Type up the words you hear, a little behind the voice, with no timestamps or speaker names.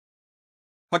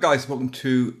Hi guys, welcome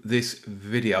to this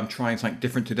video. I'm trying something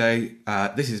different today.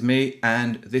 This is me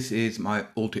and this is my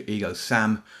alter ego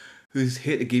Sam, who's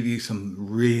here to give you some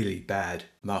really bad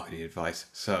marketing advice.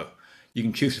 So you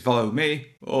can choose to follow me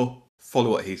or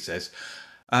follow what he says.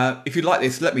 If you like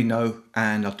this, let me know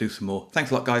and I'll do some more. Thanks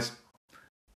a lot guys.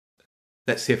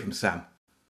 Let's hear from Sam.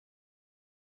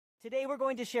 Today we're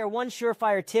going to share one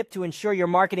surefire tip to ensure your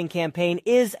marketing campaign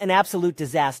is an absolute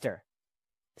disaster.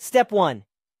 Step 1.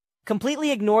 Completely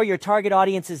ignore your target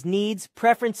audience's needs,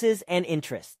 preferences, and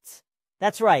interests.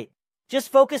 That's right.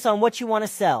 Just focus on what you want to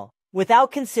sell,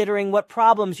 without considering what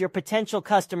problems your potential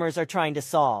customers are trying to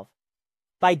solve.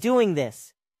 By doing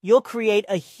this, you'll create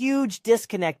a huge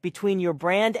disconnect between your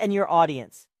brand and your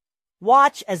audience.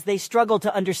 Watch as they struggle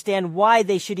to understand why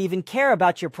they should even care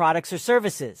about your products or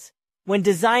services. When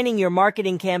designing your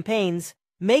marketing campaigns,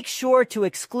 make sure to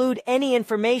exclude any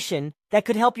information that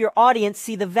could help your audience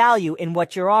see the value in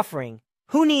what you're offering.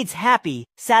 Who needs happy,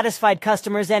 satisfied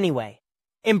customers anyway?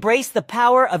 Embrace the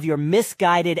power of your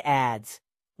misguided ads.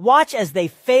 Watch as they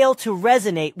fail to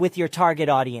resonate with your target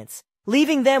audience,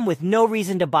 leaving them with no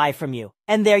reason to buy from you.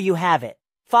 And there you have it.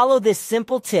 Follow this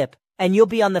simple tip, and you'll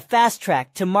be on the fast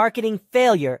track to marketing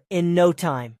failure in no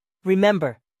time.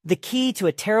 Remember, the key to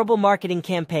a terrible marketing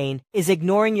campaign is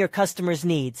ignoring your customers'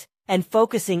 needs and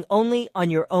focusing only on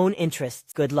your own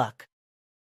interests. Good luck.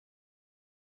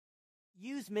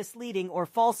 Use misleading or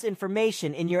false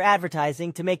information in your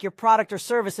advertising to make your product or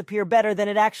service appear better than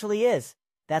it actually is.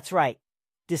 That's right.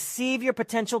 Deceive your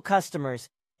potential customers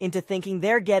into thinking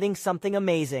they're getting something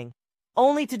amazing,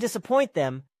 only to disappoint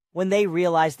them when they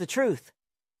realize the truth.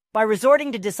 By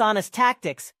resorting to dishonest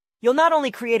tactics, you'll not only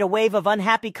create a wave of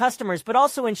unhappy customers, but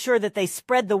also ensure that they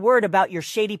spread the word about your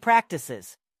shady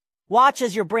practices. Watch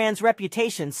as your brand's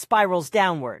reputation spirals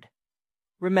downward.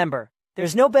 Remember,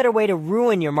 there's no better way to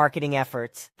ruin your marketing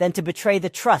efforts than to betray the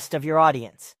trust of your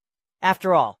audience.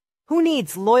 After all, who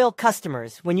needs loyal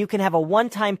customers when you can have a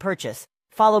one-time purchase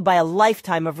followed by a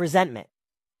lifetime of resentment?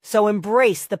 So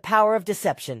embrace the power of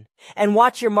deception and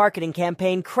watch your marketing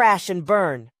campaign crash and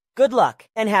burn. Good luck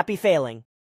and happy failing.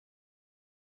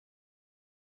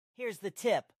 Here's the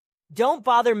tip. Don't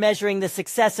bother measuring the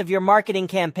success of your marketing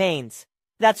campaigns.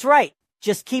 That's right.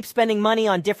 Just keep spending money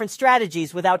on different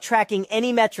strategies without tracking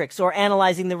any metrics or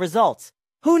analyzing the results.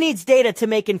 Who needs data to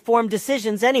make informed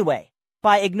decisions anyway?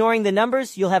 By ignoring the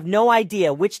numbers, you'll have no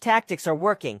idea which tactics are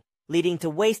working, leading to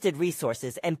wasted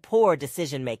resources and poor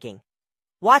decision-making.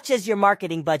 Watch as your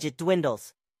marketing budget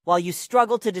dwindles, while you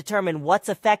struggle to determine what's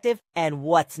effective and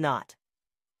what's not.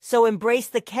 So embrace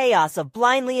the chaos of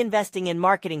blindly investing in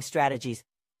marketing strategies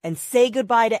and say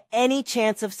goodbye to any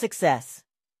chance of success.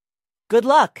 Good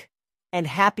luck and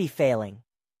happy failing.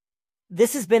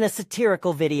 This has been a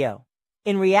satirical video.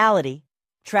 In reality,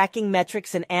 tracking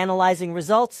metrics and analyzing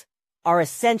results are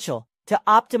essential to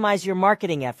optimize your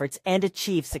marketing efforts and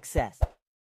achieve success.